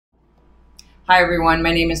Hi everyone,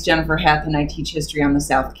 my name is Jennifer Heth and I teach history on the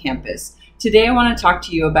South Campus. Today I want to talk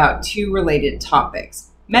to you about two related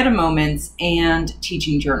topics, meta moments and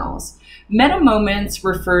teaching journals. Meta moments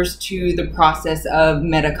refers to the process of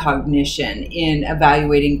metacognition in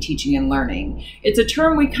evaluating teaching and learning. It's a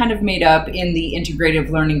term we kind of made up in the Integrative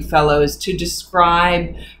Learning Fellows to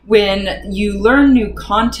describe when you learn new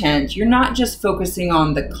content, you're not just focusing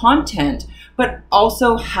on the content, but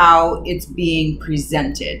also how it's being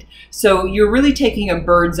presented. So you're really taking a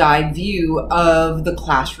bird's eye view of the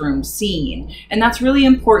classroom scene. And that's really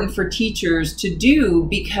important for teachers to do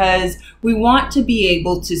because we want to be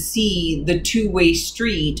able to see the two-way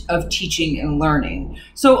street of teaching and learning.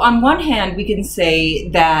 So on one hand, we can say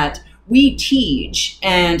that we teach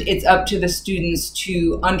and it's up to the students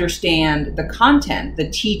to understand the content, the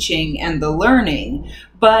teaching and the learning,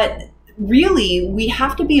 but really, we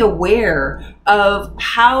have to be aware of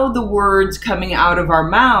how the words coming out of our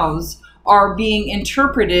mouths are being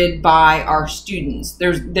interpreted by our students.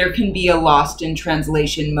 There can be a lost in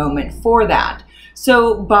translation moment for that.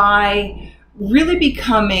 So by really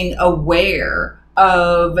becoming aware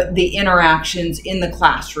of the interactions in the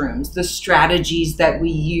classrooms, the strategies that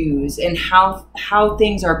we use, and how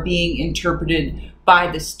things are being interpreted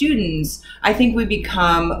by the students, I think we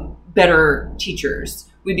become better teachers.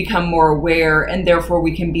 We become more aware, and therefore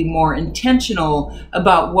we can be more intentional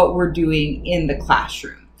about what we're doing in the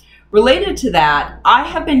classroom. Related to that, I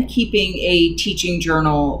have been keeping a teaching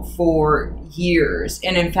journal for years.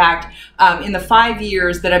 And in fact, in the 5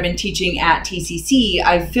 years that I've been teaching at TCC,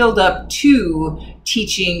 I've filled up 2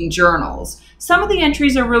 teaching journals. Some of the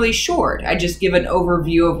entries are really short. I just give an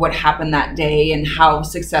overview of what happened that day and how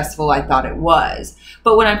successful I thought it was.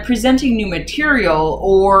 But when I'm presenting new material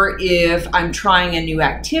or if I'm trying a new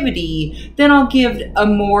activity, then I'll give a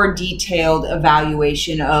more detailed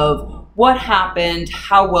evaluation of what happened,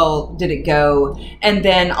 how well did it go, and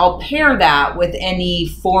then I'll pair that with any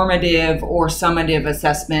formative or summative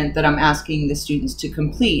assessment that I'm asking the students to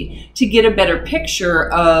complete to get a better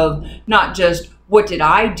picture of not just what did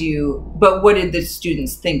I do, but what did the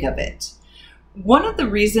students think of it. One of the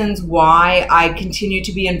reasons why I continue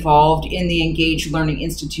to be involved in the Engaged Learning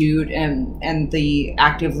Institute and the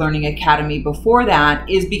Active Learning Academy before that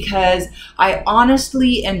is because I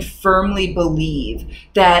honestly and firmly believe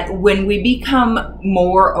that when we become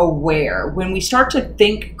more aware, when we start to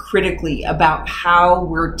think critically about how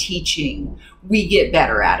we're teaching, we get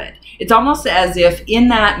better at it. It's almost as if in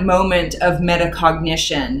that moment of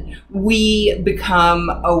metacognition, we become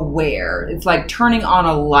aware. It's like turning on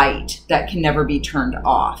a light that can never be turned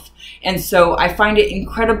off. And so I find it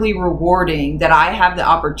incredibly rewarding that I have the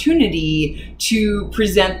opportunity to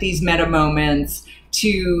present these meta moments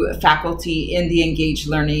to faculty in the Engaged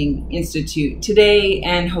Learning Institute today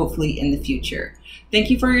and hopefully in the future. Thank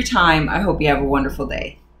you for your time. I hope you have a wonderful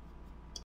day.